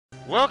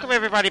Welcome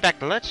everybody back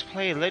to Let's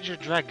Play Legend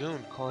of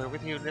Dragoon. Corey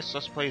with you, and this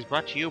Let's Play is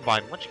brought to you by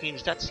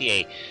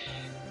MuchGames.ca.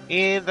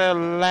 In the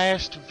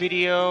last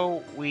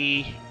video,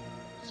 we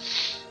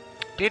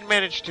did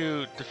manage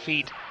to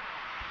defeat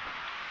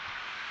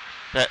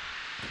that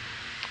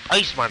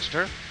ice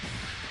monster,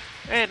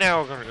 and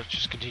now we're going to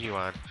just continue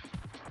on.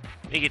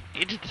 Make it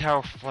into the Tower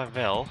of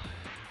Flavel,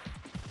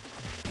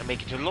 and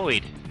make it to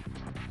Lloyd.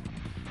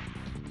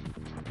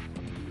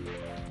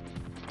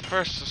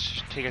 First, let's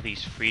just take out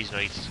these freeze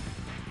knights.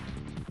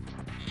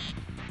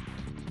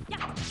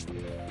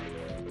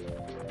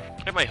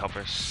 It might help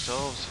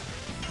ourselves.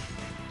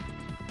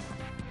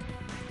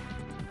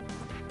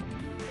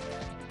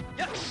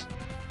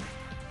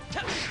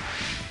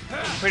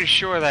 I'm pretty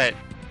sure that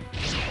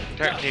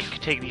they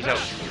could take these out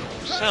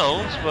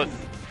themselves, but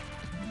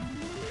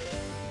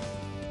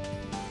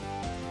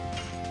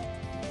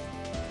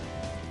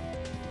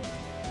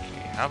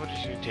okay, how about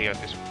just take out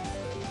this one?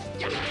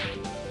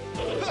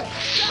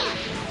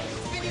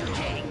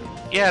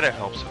 Yeah, that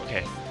helps.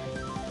 Okay.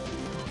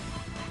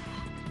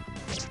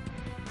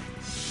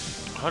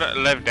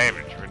 111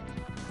 damage.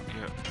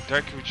 Yeah,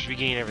 Dark would just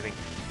regain everything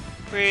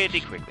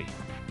pretty quickly.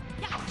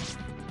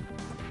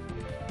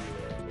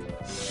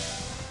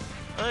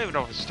 I don't even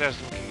know if it says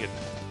we can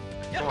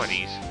get more of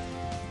these.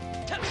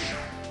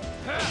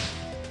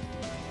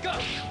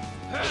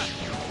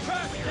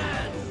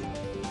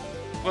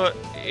 But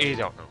you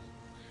don't know.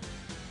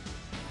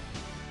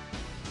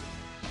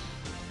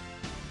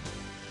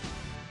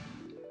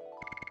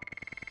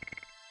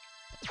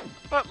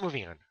 But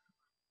moving on.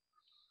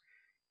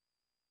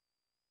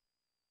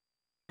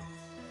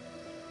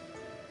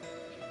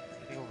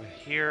 Over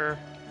here.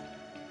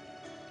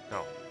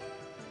 No.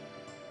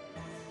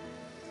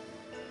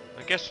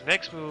 I guess the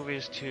next move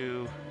is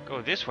to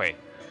go this way.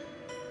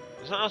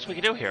 There's nothing else we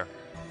can do here.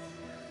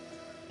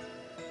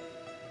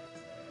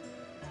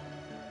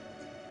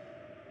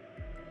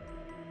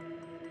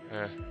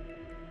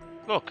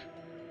 Look.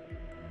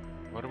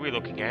 What are we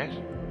looking at?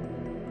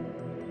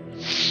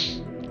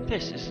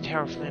 This is the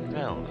Tower of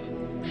Flavel.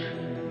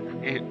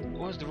 It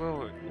was the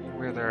road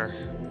where the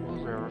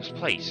rumor was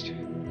placed.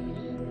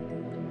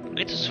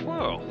 It's a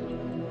swirl.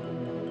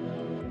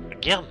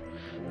 Again,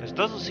 this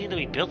doesn't seem to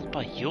be built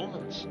by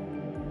humans.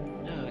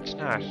 No, it's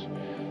not.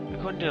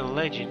 According to the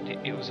legend,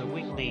 it was a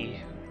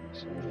wiggly,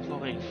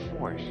 floating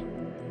fort.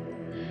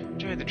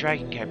 During the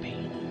Dragon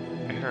campaign,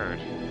 I heard.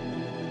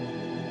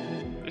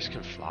 This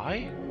can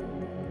fly?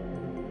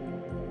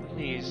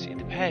 These, in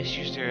the past,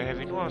 used to have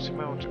enormous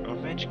amount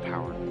of magic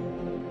power.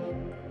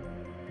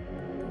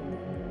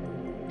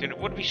 Then it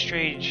would be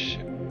strange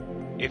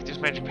if this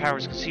magic power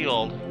is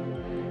concealed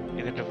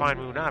in the Divine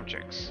Moon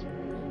objects.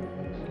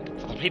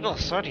 For the people of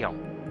Sergio,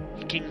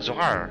 King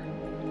Zor,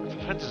 for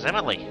Princess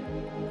Emily.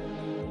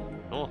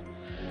 Oh,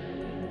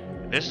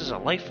 this is a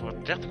life or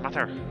death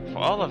matter for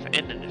all of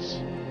Endiness.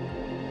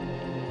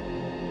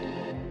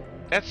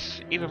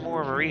 That's even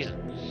more of a reason.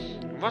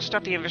 We must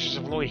stop the ambitions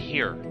of Lloyd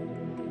here.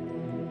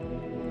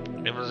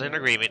 It was in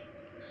agreement.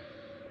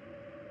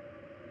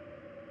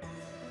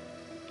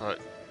 But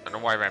I don't know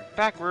why I ran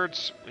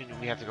backwards.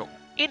 We have to go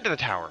into the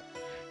tower.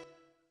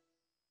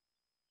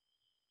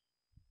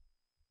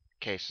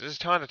 Okay, so this is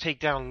time to take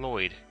down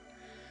Lloyd.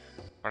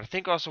 But I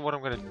think also what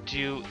I'm going to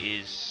do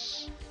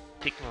is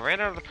take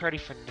Miranda out of the party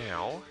for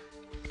now.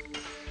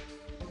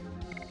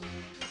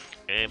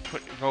 And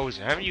put Rose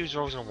in. I haven't used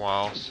Rose in a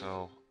while,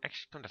 so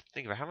actually come to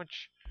think about how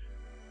much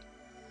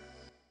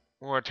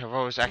more till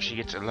Rose actually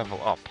gets a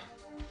level up.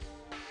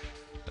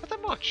 Not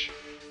that much.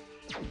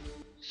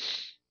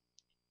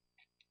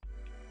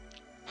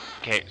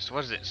 Okay, so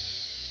what is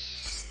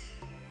this?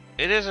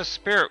 It is a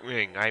spirit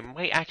ring. I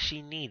might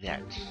actually need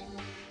that.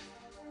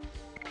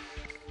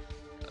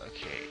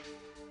 Okay.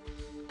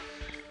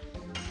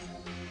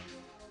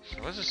 So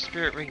what does a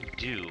spirit ring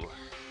do?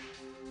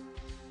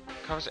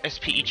 Covers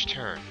SP each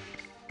turn.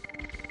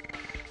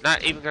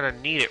 Not even gonna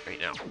need it right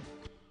now.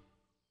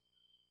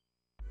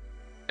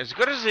 As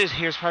good as it is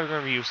here, it's probably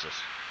gonna be useless.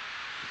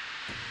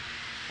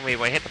 I mean,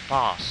 when I hit the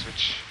boss,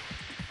 which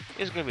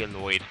is gonna be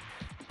Lloyd.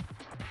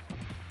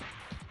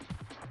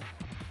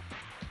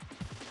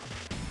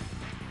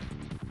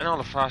 And all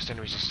the frost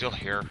enemies are still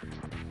here.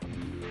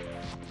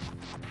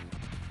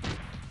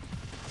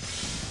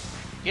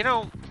 You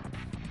know,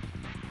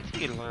 I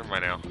think you learn by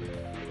now.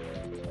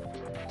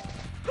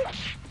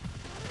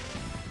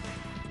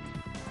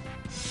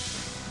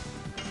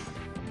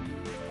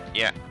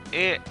 Yeah,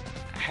 it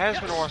has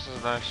been a while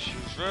since I last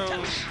used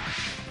Rose.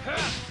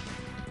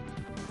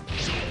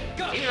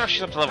 Even though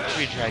she's up to level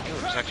 3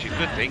 Dragoon, it's actually a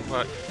good thing,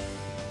 but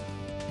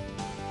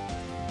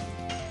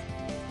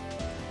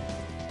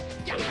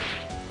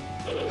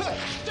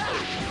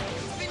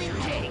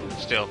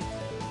still,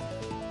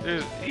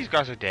 these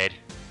guys are dead.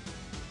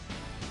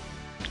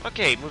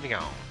 Okay, moving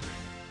on.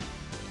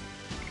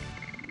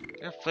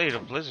 I'm afraid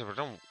of Blizzard, but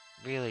don't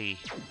really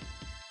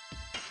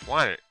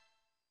want it.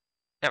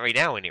 Not right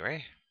now,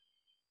 anyway.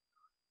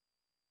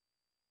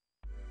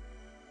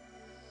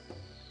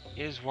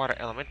 Is water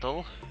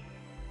elemental.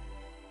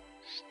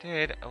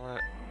 Instead, I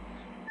want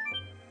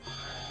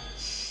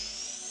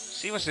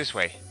see what's this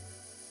way.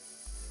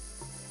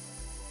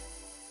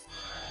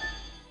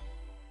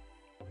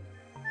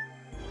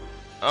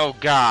 Oh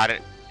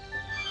god.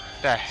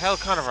 The hell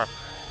kind of a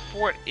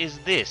fort is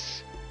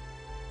this?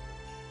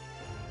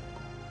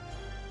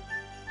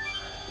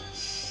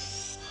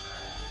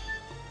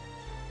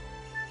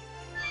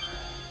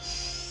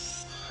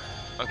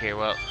 Okay,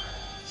 well.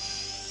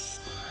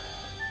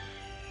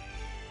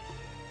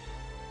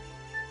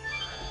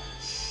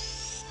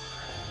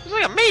 It's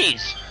like a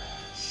maze!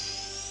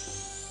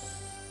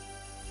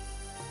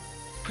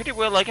 Pretty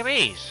well like a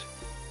maze.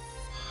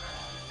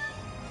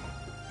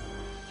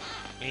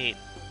 Wait.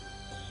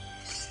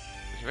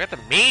 We got the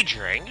mage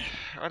ring.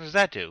 What does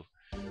that do?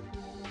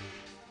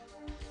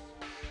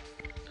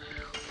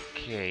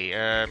 Okay,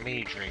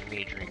 mage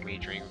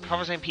ring.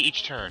 Recovers MP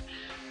each turn.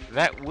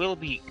 That will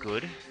be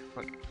good,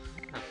 but what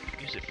can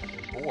I use it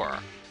for?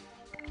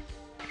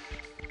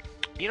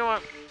 You know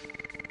what?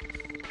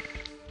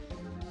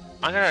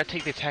 I'm gonna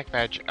take the attack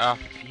badge off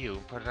of you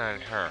and put it on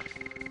her.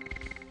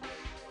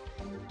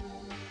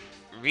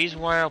 The reason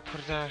why I'll put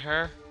it on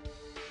her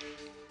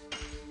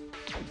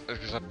is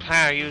because I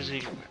plan on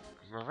using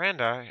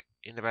Miranda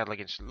in the battle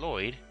against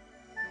Lloyd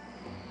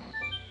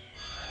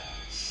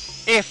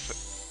if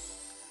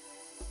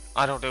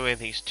I don't do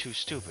anything too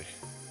stupid.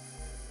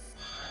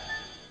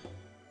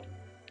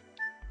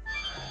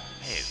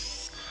 Man.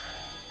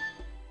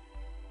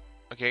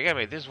 Okay, I gotta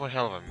make this one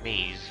hell of a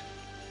maze.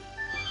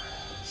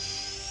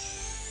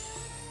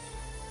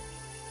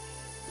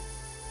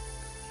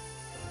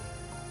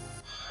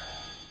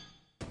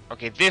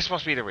 Okay, this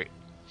must be the way.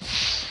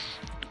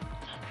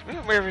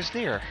 Where is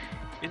there?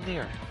 In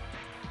there.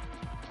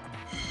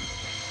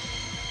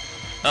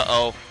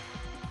 Uh-oh.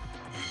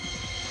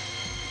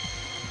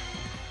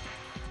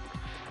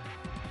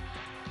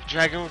 The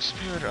Dragoon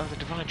spirit of the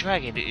divine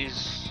dragon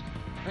is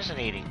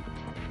resonating.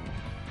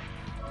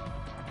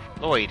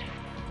 Lloyd.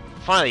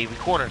 Finally, we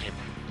cornered him.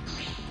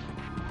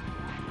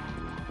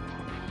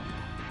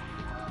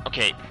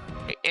 Okay.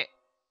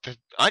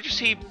 I just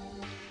see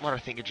what I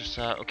think it just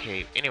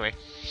okay, anyway.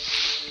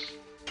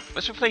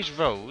 Let's replace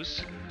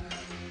Rose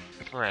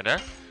with Miranda.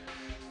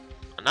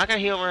 I'm not gonna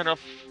heal Miranda up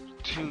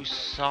too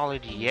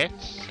solid yet.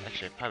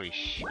 Actually, I probably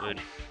should.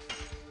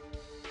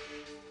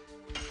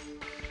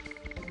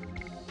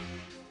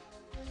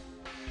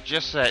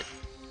 Just that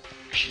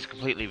she's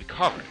completely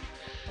recovered.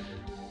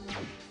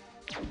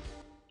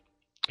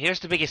 Here's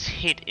the biggest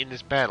hint in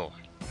this battle.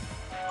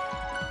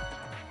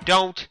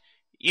 Don't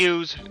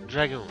use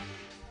Dragoon.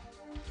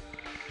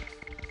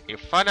 You'll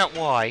find out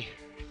why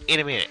in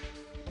a minute.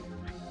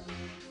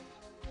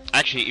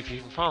 Actually, if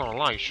you can follow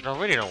along, you should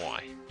already know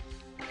why.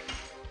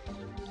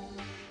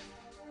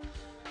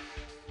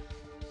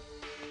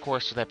 Of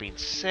course, with that being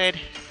said,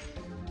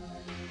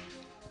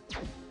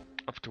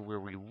 up to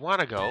where we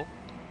want to go.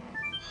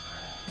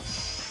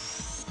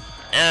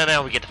 And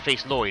now we get to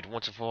face Lloyd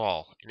once and for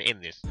all and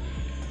end this.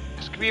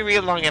 This could be a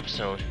real long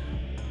episode.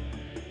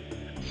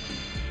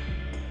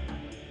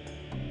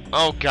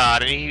 Oh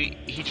god, and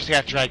he just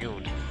got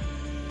Dragooned.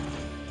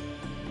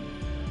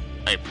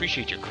 I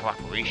appreciate your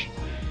cooperation.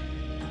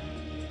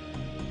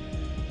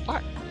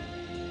 What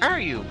are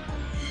you?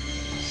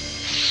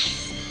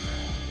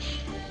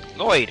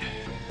 Lloyd!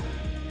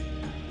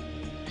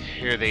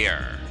 Here they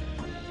are.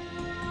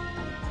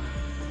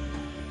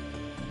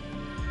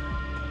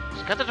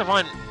 He's got the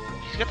divine...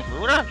 He's got the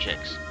moon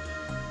objects.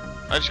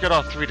 I just got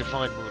all 3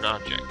 divine moon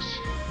objects.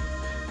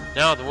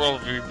 Now the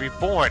world will be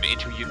reborn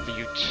into the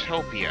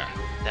utopia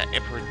that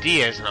Emperor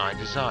Diaz and I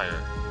desire.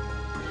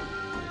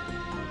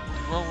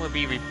 The world will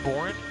be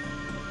reborn?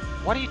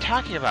 What are you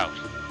talking about?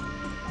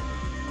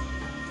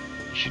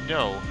 You should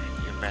know,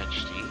 Your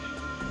Majesty,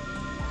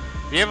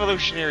 the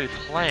evolutionary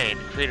plan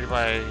created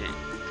by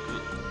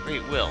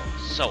Great Will,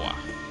 Soa,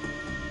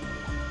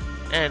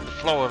 and the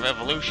flow of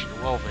evolution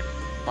woven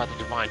by the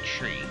divine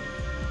tree.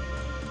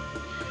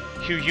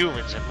 You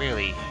humans are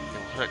merely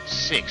the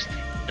 106th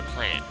in the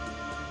plan,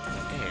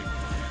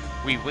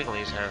 and we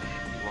Winglies are the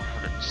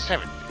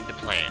 107th in the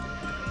plan.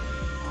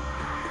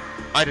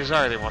 I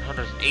desire the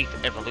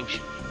 108th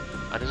evolution.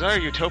 I desire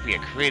a utopia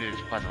created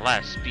by the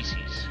last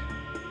species.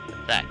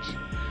 With that,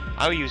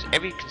 I will use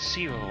every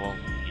conceivable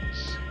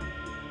means.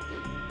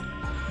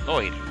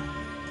 Lloyd,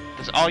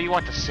 that's all you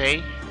want to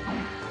say?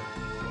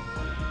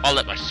 I'll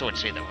let my sword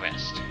say the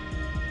rest.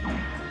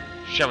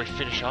 Shall we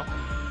finish up?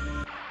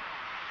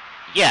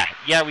 Yeah,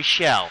 we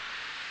shall.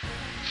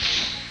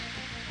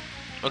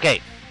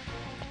 Okay.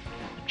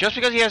 Just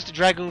because he has the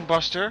Dragon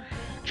Buster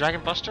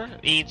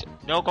means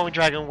no going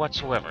Dragon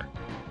whatsoever.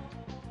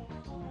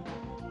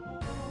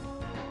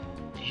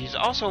 He's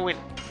also in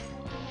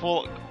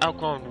full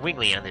outgrown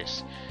Wingly on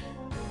this.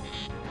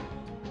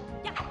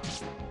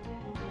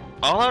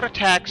 All-out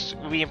attacks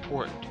will be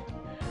important.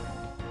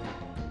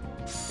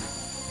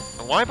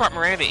 And why I brought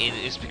Miranda in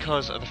is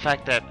because of the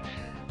fact that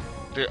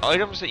the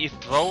items that you can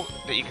throw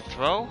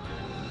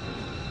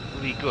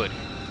will be good.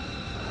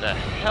 The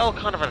hell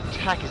kind of an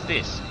attack is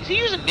this? Is he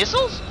using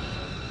missiles?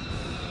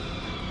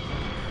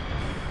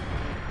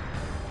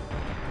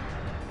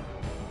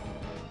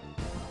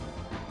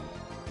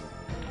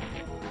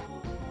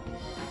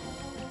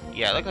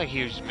 Yeah, it looked like he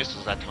used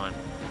missiles that time.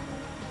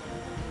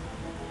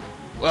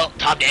 Well,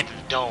 time to enter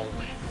the dome.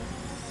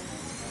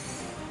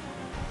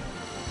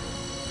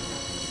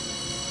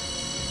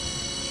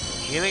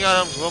 Healing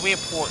items will be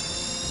important.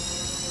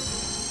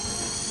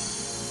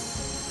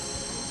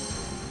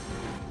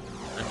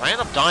 If I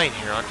end up dying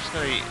here, I'm just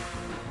gonna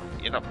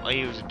end up I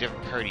use a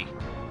different party.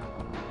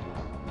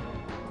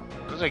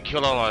 Looks like I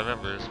killed all our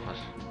members, but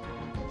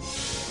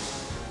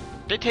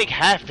they take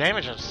half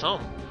damage on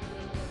some.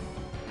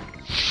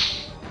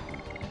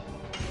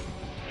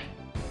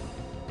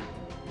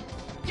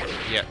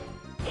 Yeah.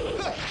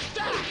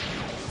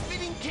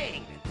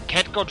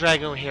 Can't go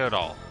Dragoon here at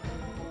all.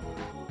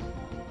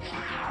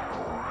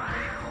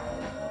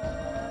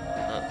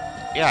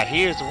 Yeah,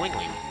 he is a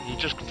wingling. He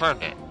just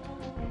confirmed it.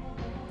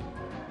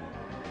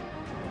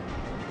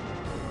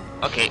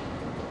 Okay.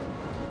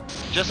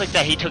 Just like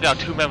that, he took out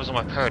 2 members of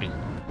my party.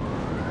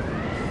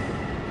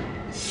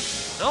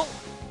 No.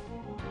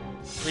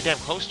 Pretty damn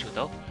close to it,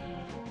 though.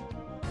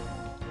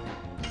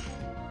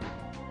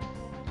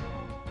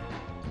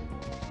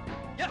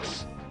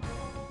 Yes.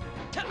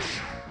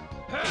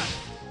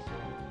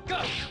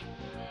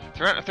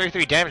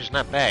 333 damage is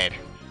not bad.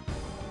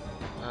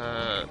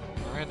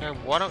 Miranda,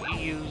 why don't you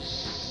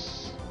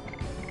use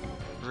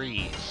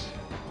Breeze?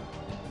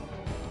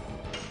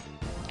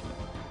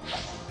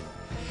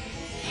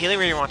 Healing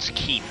really wants to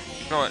keep.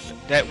 You know what?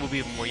 That will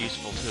be more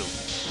useful too.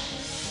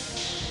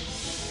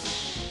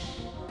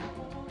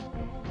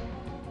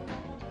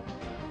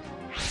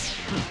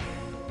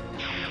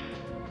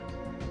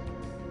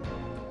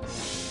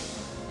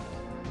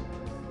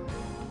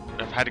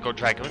 If I had to go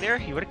Dragoon there,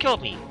 he would have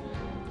killed me.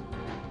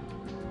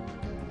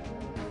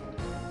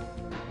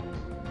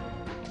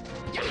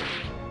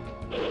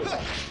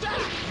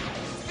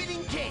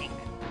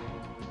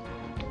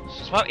 So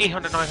it's about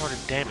 800,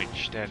 900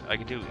 damage that I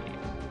can do.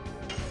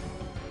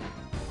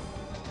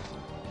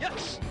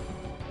 Yes.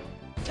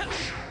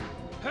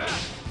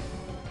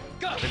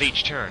 With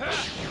each turn.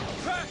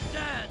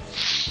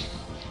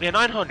 Yeah,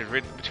 900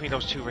 right between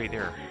those two right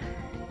there.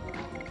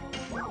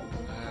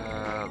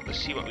 Let's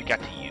see what we got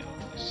to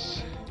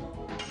use.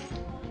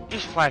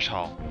 Use Flash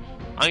Haul.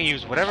 I'm gonna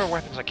use whatever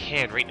weapons I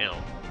can right now.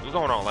 We're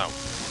going all out.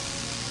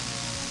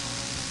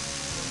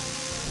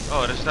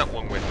 Oh, there's not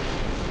one with.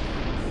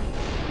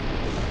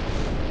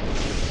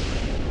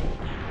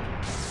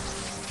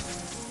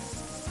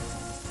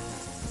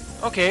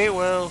 Okay,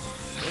 well,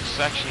 this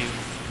actually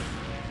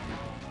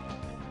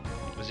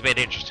was a bit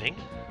interesting.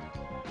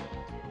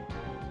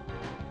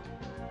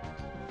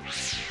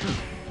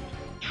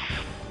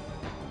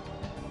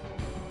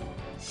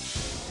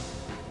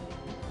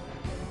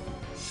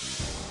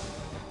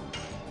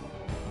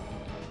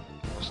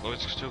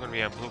 Lloyd's still gonna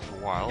be on blue for a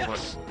while,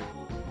 but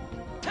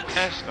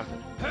that's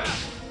nothing.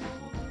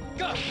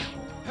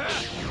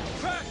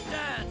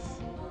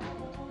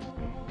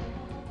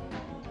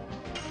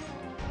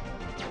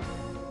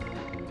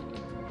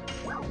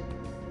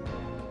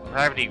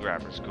 Gravity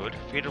Grabber's good.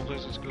 Fatal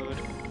Blues is good.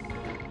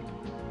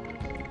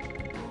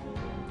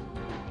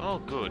 Oh,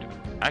 good.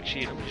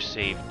 Actually, let me just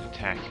save the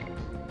attack.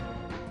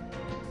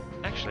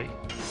 Actually,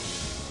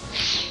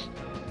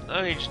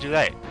 let me just do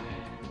that.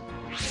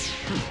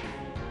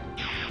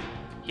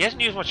 He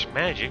hasn't used much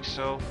magic,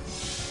 so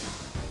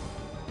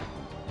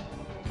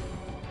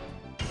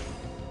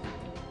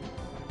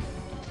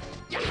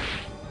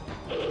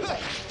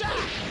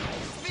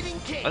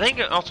I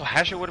think also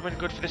Hasher would have been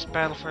good for this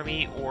battle for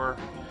me, or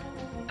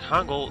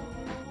Kongo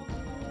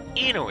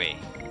in a way.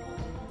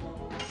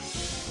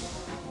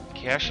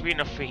 Okay, that should be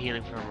enough for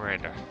healing for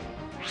Miranda.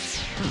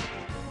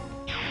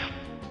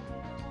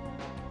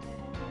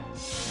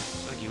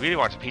 Look, he really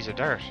wants a piece of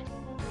dirt.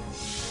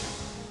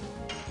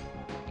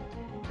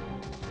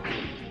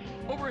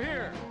 Over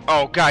here.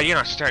 Oh god, you're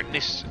not starting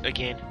this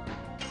again.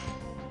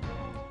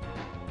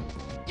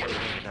 You're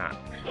not.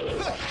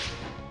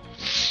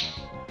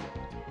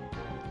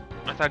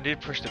 I thought I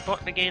did push the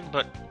button again,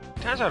 but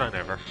turns out I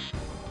never.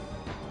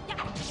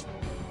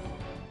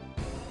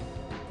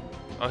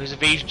 Oh, his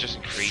evasion just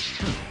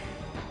increased.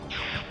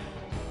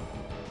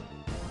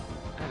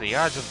 Oh, the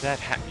odds of that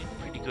happening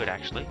pretty good,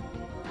 actually.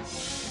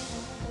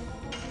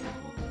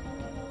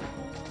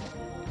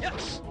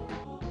 Yes.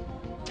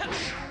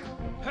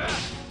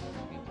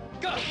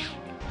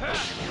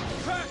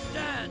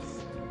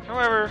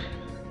 However,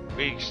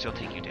 we can still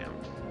take you down.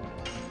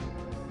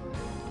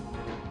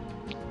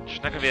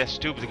 She's not gonna be that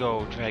stupid to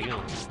go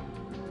Dragoon.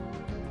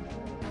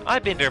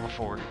 I've been there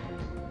before.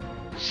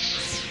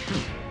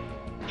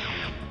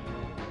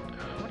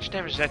 How much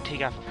damage does that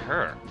take off of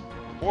her?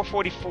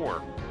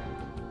 444.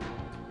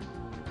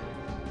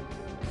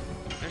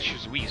 And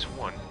she's the weakest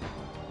one.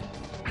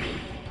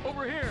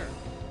 Over here.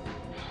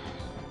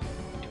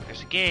 Doing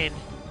this again.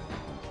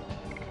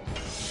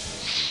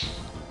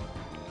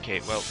 Okay,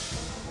 well.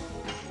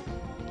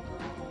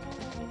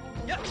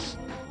 Yes.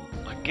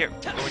 I can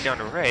get going down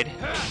to red.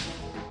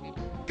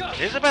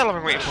 This is a battle I've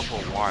been waiting for a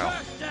while.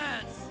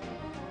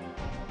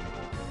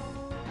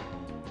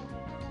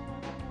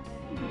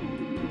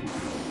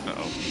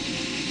 Uh-oh.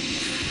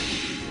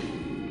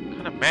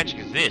 Kind of magic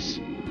is this?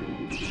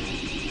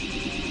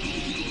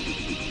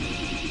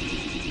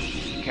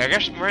 Okay, I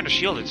guess Miranda's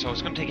shielded, so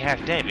it's gonna take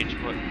half damage,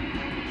 but...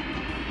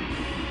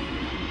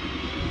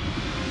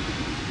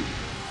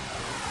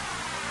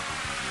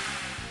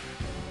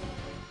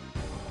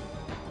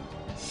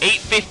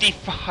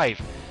 $855!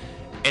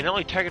 And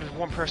only targeted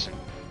one person?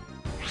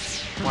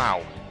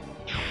 Wow.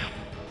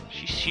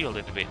 She's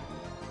shielded a bit.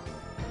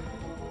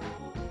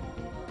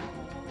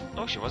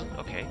 Oh, she wasn't?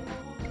 Okay.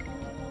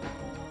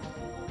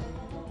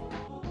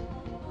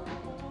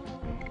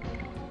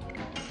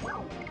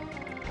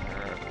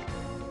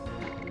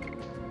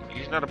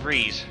 He's not a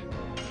breeze.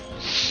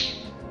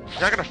 It's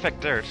not gonna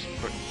affect theirs,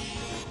 but...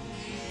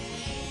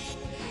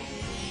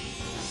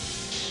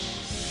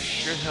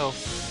 should help.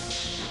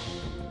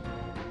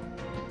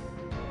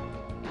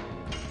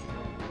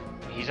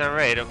 He's on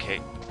red, okay.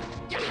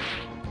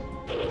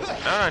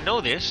 Now that I know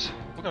this,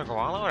 we're gonna go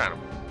all out on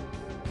him.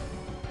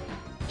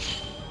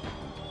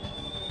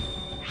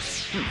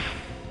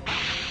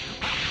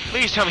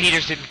 Please tell me he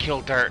just didn't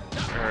kill Dart,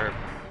 or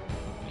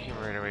he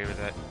ran away with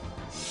that.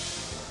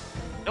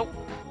 Nope.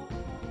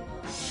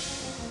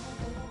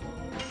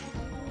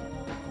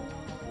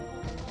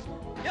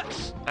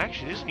 Yes.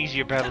 Actually, this is an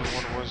easier battle than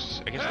what it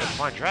was against the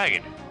Divine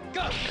Dragon.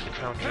 Go. And the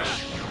Crown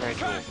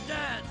Gradual. First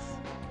dance.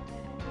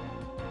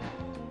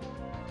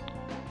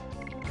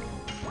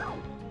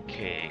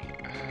 Okay,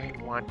 I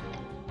want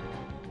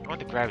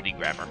the gravity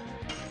grabber.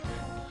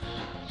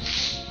 Let's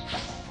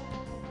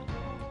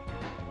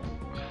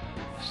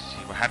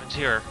see what happens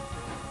here.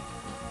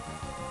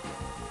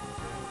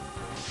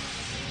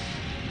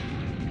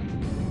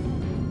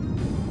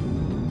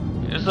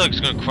 This looks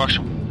gonna crush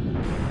him.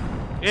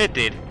 It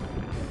did. I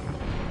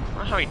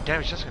wonder how many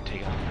damage that's gonna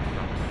take out.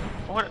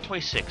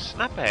 426,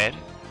 not bad.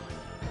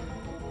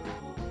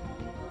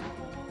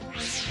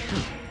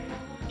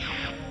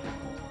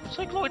 It's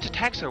like Lloyd's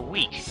attacks are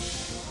weak.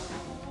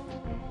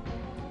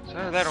 So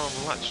either that or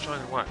I'm a lot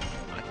stronger than what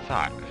I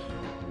thought.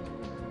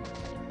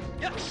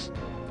 Yes.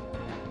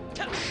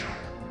 Go.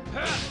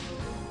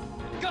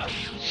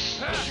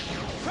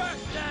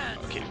 First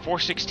dance. Okay,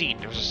 416.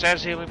 There was a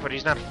status healing, but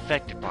he's not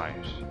affected by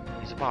it.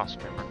 He's a boss,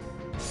 remember?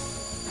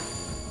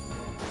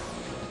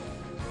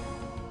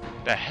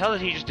 The hell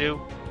did he just do?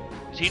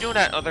 Is he doing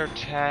that other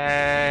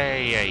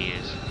yeah, he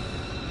is.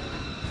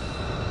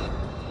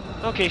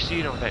 Okay, so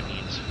you know what that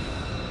means.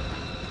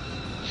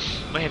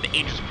 Might have the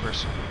Angel's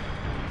Person.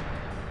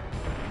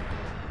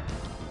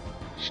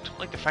 Just don't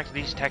like the fact that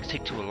these attacks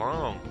take too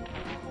long.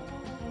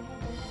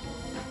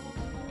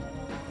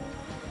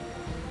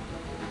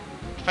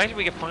 The fact that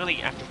we can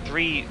finally, after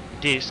 3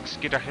 discs,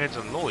 get our hands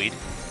on Lloyd.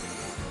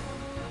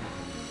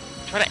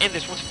 Try to end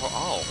this once and for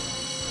all.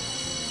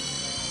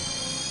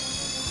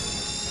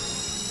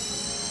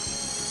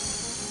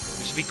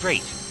 This would be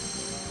great.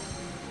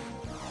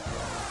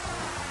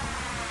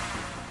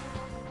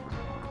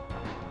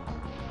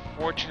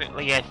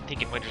 Fortunately, I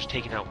think it might have just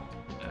taken out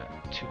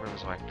 2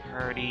 members of my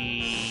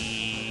party.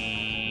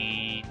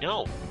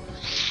 No,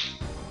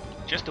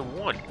 just a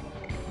 1.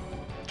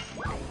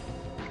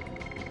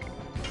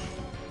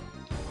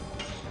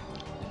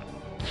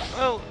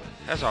 Well,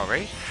 that's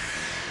alright.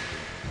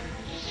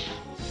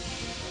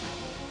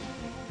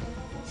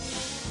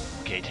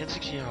 Okay,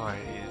 1060 is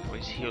what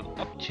he's healed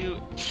up to.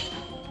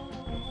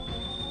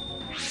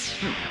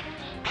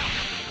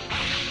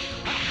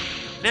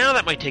 Now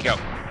that might take out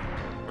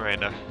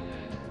Miranda.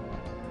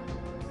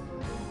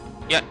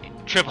 Yeah,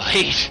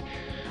 888.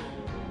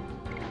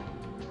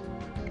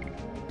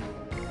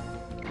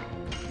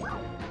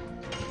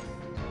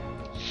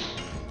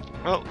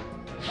 Well,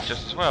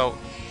 just as well.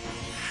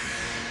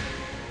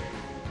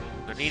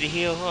 We're gonna need to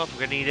heal up.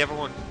 We're gonna need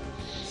everyone,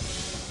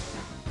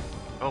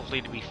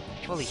 hopefully, to be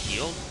fully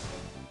healed.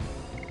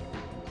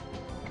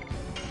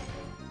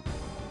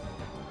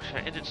 Should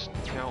I end it?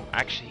 No,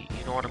 actually,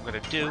 you know what I'm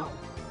gonna do?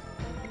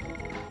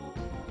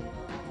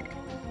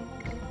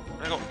 I'm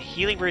gonna go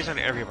healing breeze on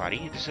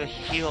everybody. This will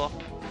heal up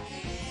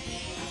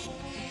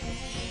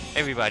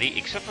everybody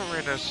except for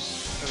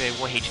Miranda's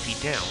 1 HP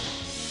down.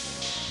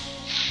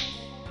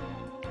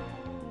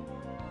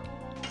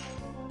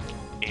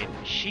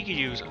 And she could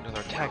use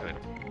another attack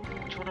item.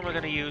 Which one am I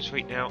gonna use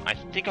right now? I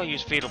think I'll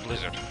use Fatal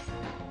Blizzard.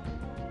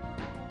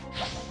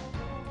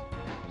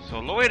 So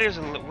Lloyd is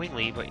a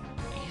Wingly, but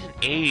he's an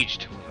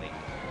aged Wingly.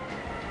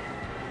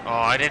 Oh,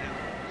 I didn't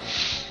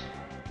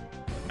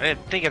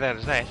think of that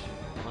as that.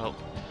 Well,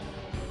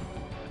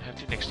 I have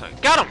to next time.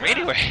 Got him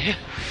anyway.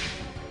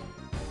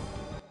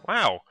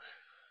 Wow,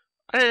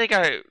 I didn't think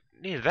I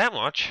needed that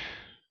much.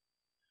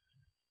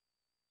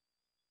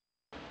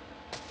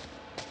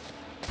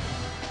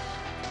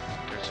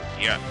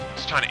 Yeah,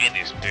 it's time to end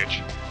this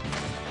bitch.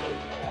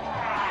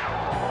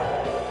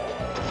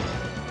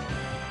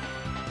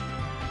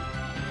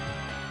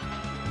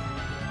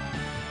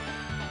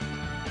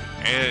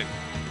 And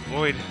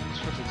Lloyd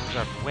swiftly moves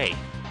out of the way.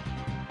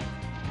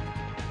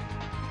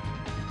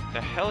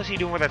 The hell is he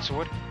doing with that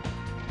sword?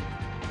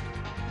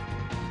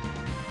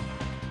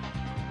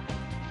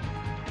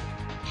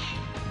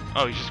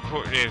 Oh, he's just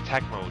in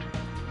attack mode.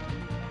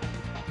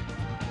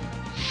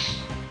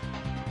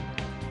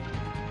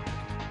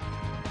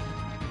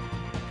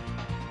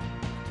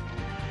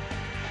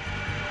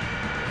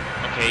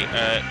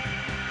 Okay,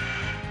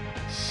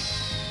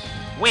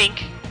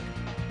 Wink!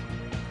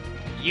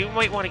 You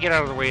might want to get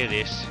out of the way of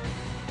this.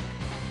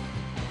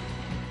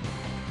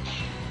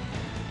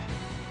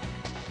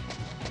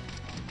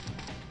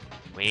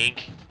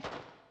 Wink.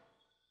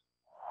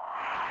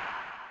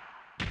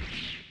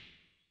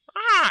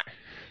 Ah!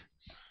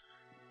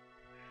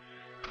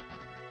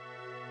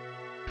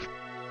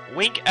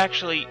 Wink,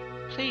 actually,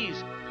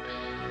 please.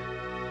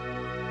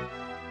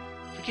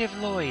 Forgive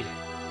Lloyd.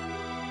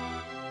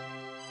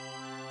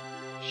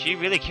 She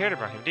really cared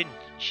about him, didn't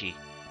she?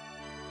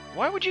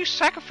 Why would you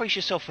sacrifice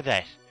yourself for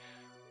that?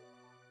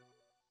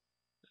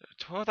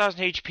 12,000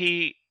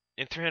 HP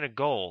and 300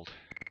 gold.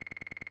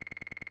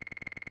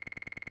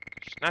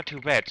 It's not too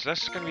bad. So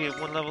that's gonna be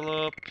 1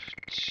 level up,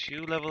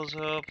 2 levels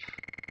up.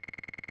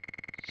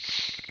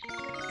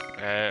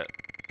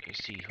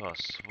 Let's see,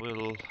 Huss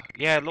will.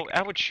 Yeah, look,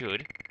 Albert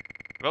should.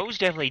 Rose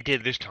definitely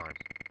did this time.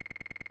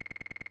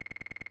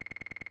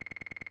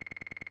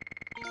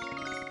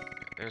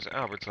 There's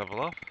Albert's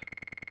level up.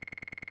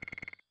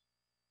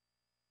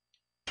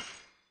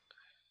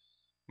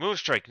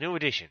 Moonstrike, new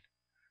edition.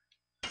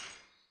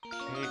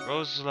 Okay,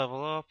 Rose's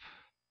level up.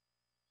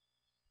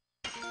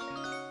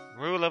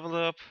 Rue leveled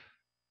up.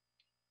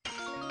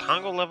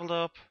 Congo leveled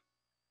up.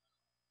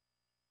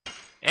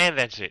 And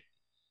that's it.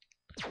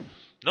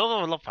 No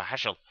level up for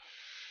Heschel.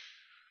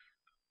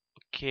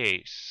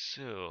 Okay,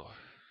 so.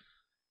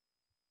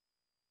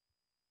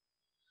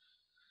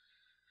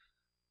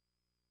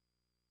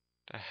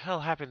 The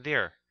hell happened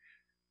there?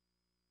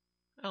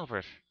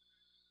 Albert,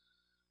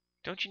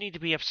 don't you need to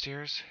be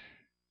upstairs?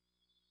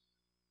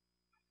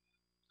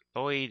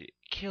 Lloyd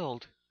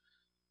killed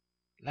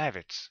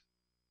Lavitz.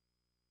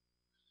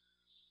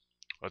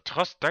 Well,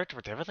 trust Dart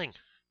with everything.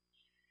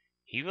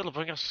 He will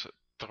bring us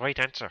the right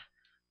answer.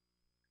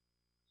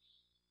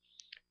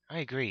 I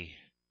agree.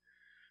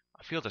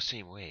 I feel the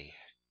same way.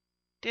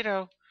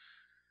 Ditto.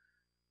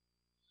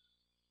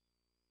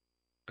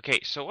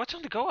 Okay, so what's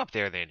on the go up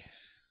there then?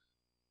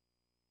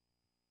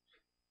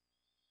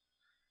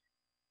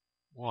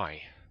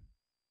 Why?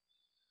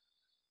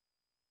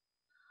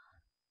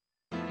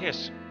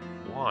 Yes,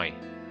 why?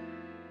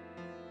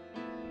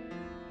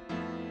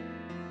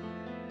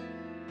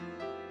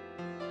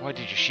 Why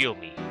did you shield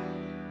me?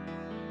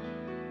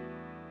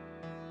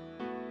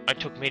 I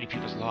took many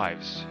people's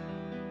lives,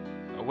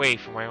 away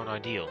from my own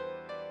ideal,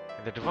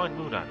 and the divine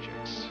moon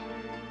objects.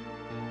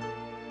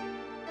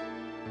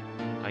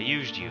 I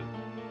used you,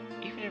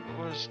 even if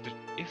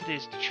it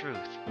is the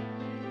truth.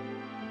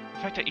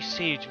 The fact that you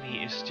saved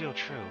me is still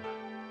true.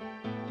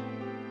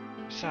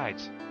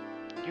 Besides,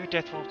 your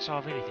death won't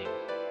solve anything.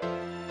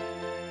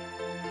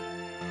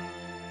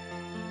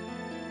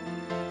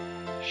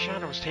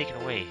 Shana was taken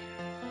away.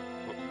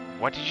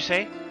 What did you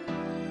say?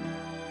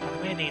 By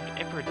a man named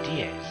Emperor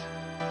Diaz.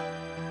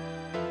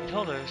 He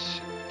told us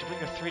to bring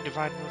her 3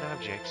 divine moon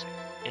objects,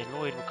 and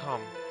Lloyd will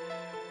come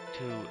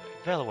to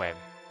Veloweb.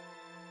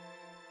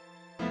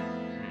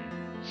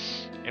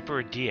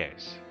 Emperor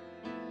Diaz.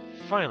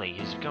 Finally,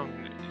 he's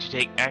begun to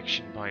take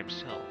action by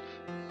himself.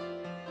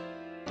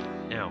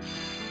 Now,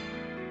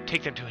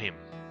 take them to him.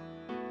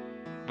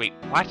 Wait,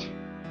 what?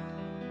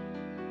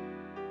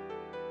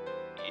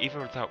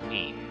 Even without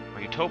me,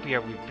 my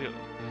utopia will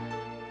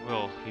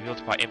be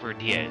built by Emperor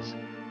Diaz.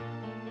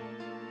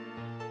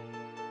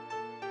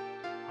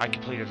 I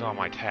completed all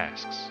my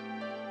tasks.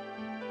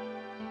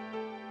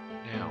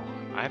 Now,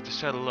 I have to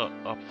settle up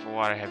for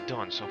what I have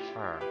done so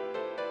far.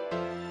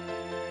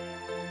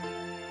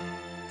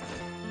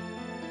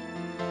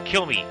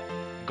 Kill me,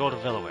 and go to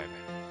Veloweb.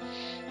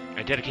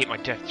 I dedicate my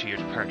death to your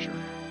departure.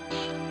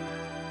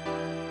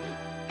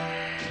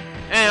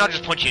 I'll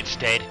just punch you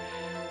instead.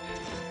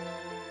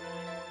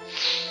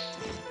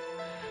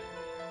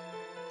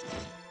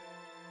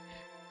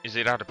 Is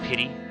it out of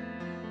pity?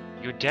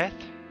 Your death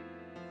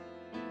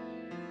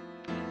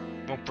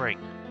won't bring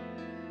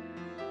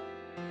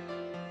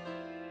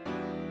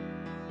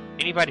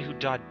anybody who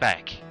died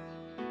back.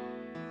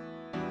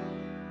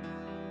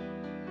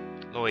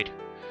 Lloyd,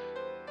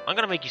 I'm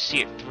gonna make you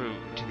see it through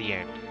to the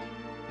end.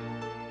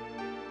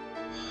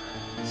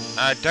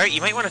 Dart,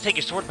 you might want to take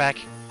your sword back.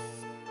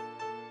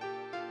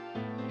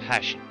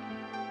 Passion.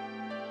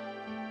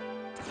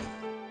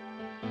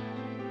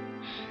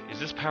 Is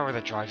this power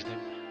that drives them?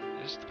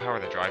 Is this the power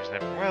that drives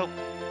them? Well,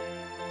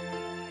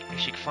 I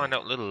guess you can find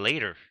out a little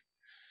later.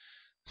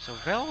 So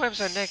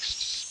Velweb's our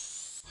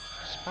next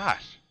spot.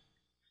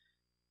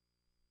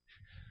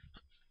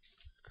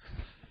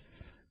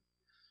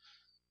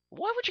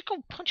 Why would you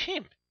go punch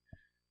him?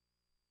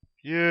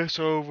 Yeah,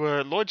 so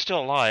Lloyd's still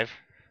alive.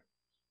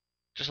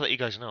 Just to let you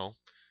guys know.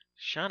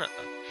 Shana...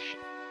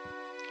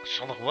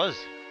 Shana was.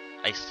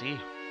 I see.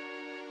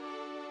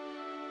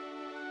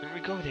 When we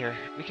go there,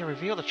 we can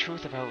reveal the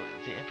truth about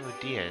the Emperor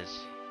Diaz.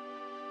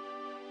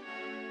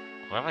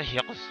 Whoever he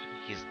is,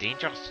 he's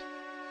dangerous.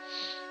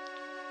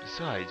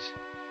 Besides,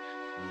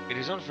 it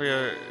is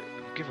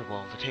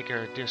unforgivable to take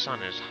our dear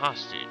son as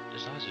hostage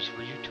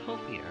for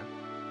Utopia,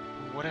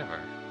 or whatever.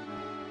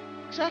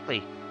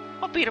 Exactly.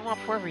 I'll beat him up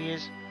wherever he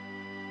is.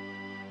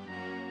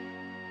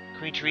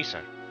 Queen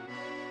Teresa.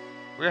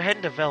 We're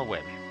heading to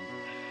Velweb.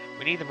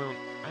 We need the moon.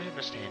 I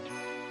understand.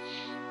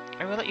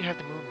 I will let you have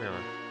the moon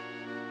mirror.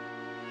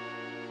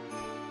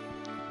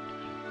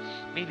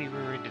 Maybe we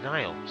were in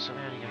denial,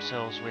 surrounding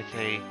ourselves with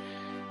a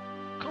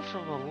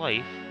comfortable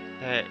life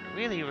that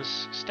really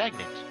was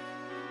stagnant.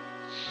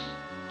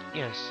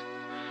 Yes,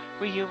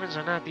 we humans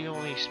are not the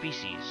only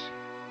species.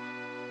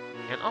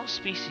 And all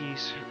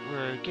species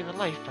were given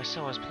life by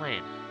Soa's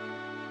plan.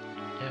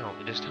 Now,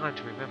 it is time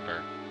to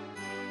remember.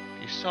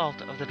 The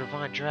assault of the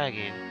divine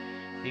dragon,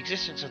 the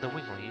existence of the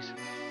winglings,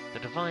 the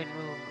divine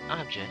moon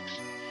objects,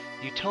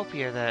 the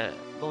utopia that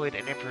Lloyd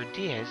and Emperor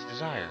Diaz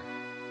desire.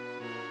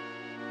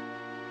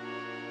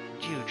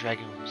 You,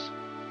 Dragoons.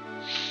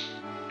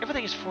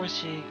 Everything is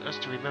forcing us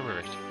to remember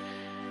it,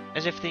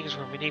 as if things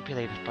were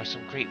manipulated by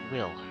some great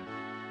will,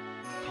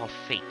 called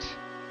fate.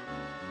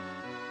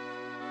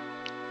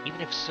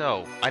 Even if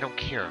so, I don't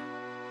care.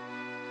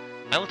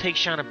 I will take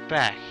Shana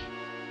back,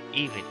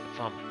 even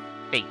from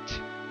fate.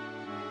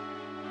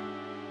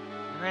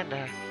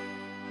 Miranda,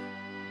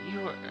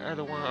 you are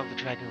the one of the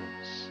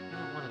Dragoons. You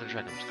are one of the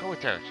Dragoons. Go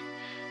with her.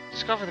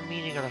 Discover the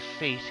meaning of the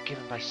fate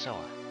given by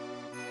Soa.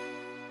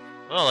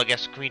 Well, I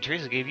guess Queen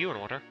Teresa gave you an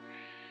order.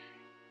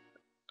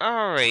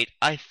 Alright,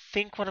 I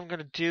think what I'm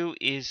gonna do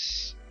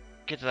is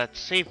get to that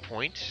save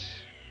point.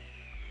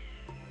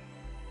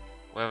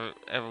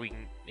 Wherever we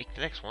can make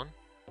the next one.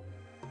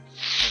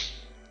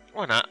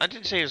 Or not. I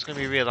didn't say it was gonna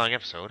be a really long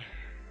episode.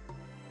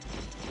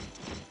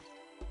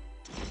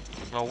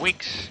 Well,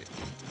 Wink's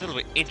a little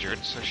bit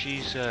injured, so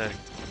she's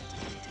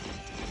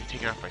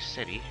taken off by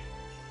City.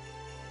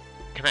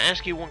 Can I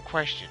ask you one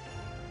question?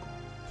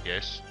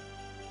 Yes.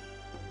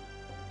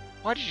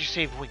 Why did you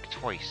save Wink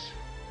twice?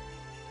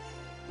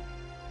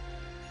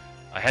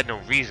 I had no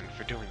reason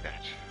for doing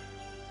that.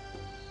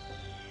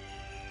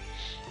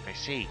 I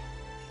see.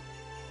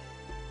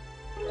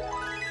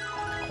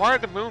 Acquire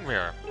the moon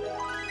mirror.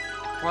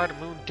 Acquire the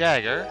moon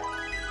dagger.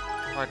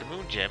 Acquire the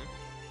moon gem.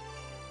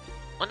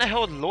 What the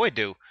hell would Lloyd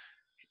do?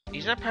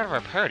 He's not part of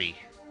our party.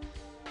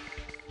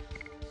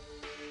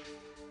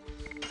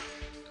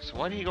 So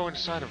why did he go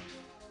inside of...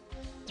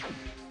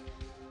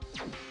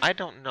 I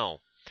don't know.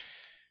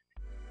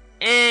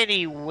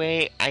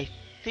 Anyway, I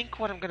think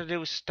what I'm gonna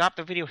do is stop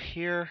the video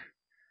here.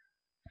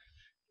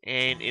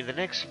 And in the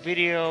next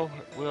video,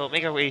 we'll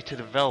make our way to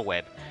the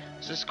Velweb.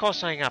 So this is Call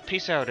signing out.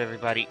 Peace out,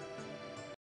 everybody.